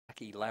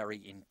Lucky Larry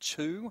in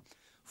 2,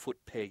 Foot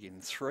Peg in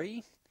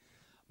 3,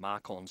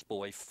 Marcon's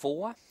Boy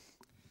 4,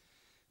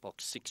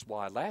 box 6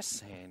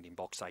 Lass, and in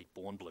box 8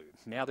 Born Blue.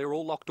 Now they're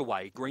all locked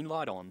away, green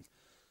light on.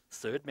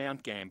 Third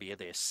Mt-Gambier,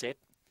 they're set,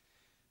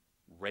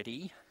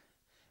 ready,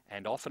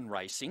 and off and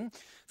racing.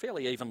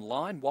 Fairly even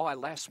line.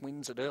 Lass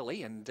wins it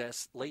early and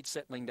lead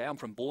settling down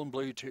from Born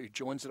Blue, who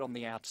joins it on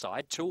the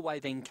outside. 2 away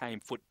then came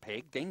Foot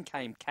Peg. Then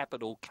came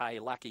Capital K,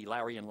 Lucky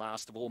Larry, and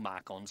last of all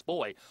Marcon's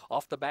Boy.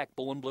 Off the back,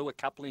 Born Blue a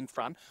couple in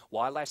front.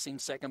 Lass in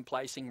second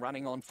placing,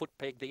 running on Foot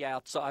Peg the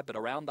outside, but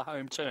around the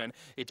home turn,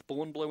 it's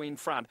Born Blue in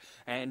front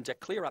and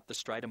clear up the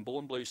straight, and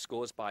Born Blue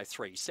scores by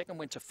 3. Second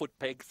went to Foot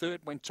Peg.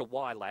 Third went to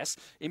Lass.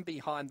 In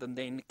behind them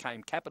then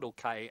came Capital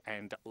K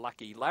and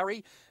Lucky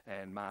Larry,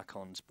 and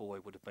Marcon's Boy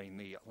would have been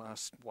the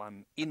last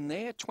one in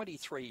there.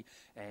 23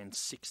 and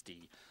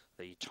 60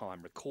 the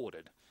time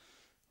recorded,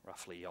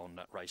 roughly on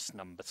race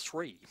number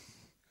 3.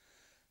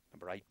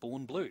 Number 8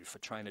 Born Blue for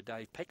trainer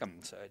Dave Peckham.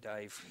 So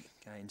Dave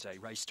gains a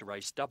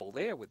race-to-race double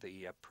there with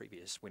the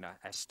previous winner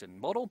Aston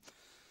Model.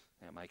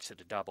 Now makes it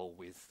a double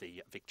with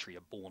the victory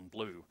of Born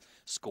Blue,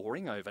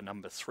 scoring over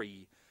number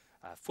 3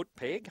 Foot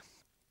Peg,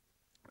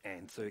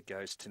 and third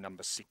goes to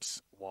number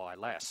 6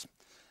 Lass.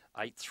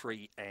 8,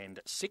 3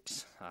 and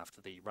 6 after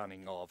the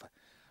running of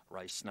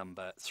race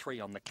number 3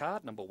 on the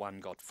card. Number 1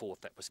 got 4th,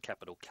 that was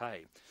Capital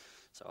K.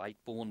 So 8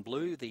 Born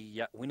Blue,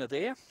 the winner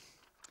there.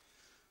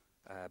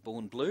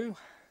 Born Blue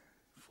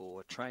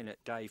for trainer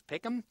Dave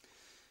Peckham,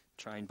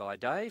 trained by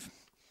Dave.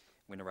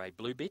 Winner a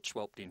Blue Bitch,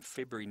 whelped in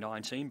February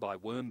 19 by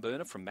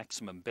Wormburner from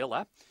Maximum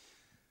Bella.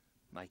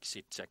 Makes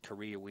it a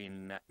career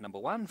win number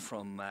 1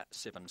 from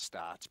 7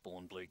 starts.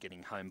 Born Blue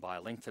getting home by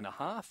a length and a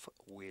half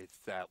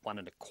with 1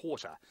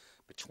 1/4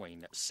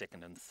 between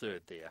second and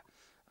third there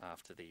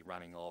after the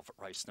running of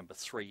race number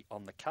 3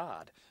 on the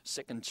card.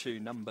 Second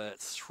to number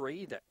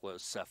 3, that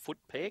was Foot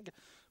Peg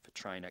for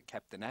trainer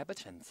Captain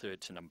Abbott, and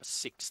third to number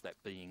 6,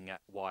 that being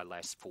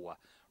Lass for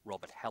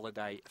Robert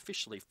Halliday.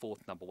 Officially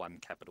 4th, number 1,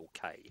 Capital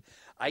K.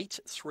 8,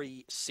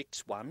 3,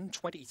 6, 1,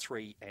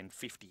 23 and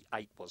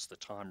 58 was the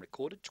time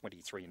recorded,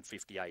 23 and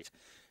 58.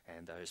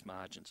 And those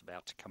margins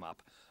about to come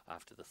up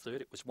after the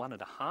third. It was 1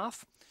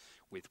 1/2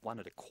 with 1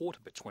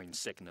 1/4 between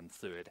second and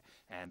third.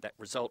 And that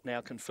result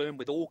now confirmed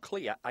with all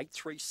clear, 8,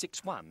 3,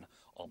 6, 1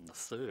 on the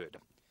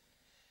third.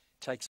 Takes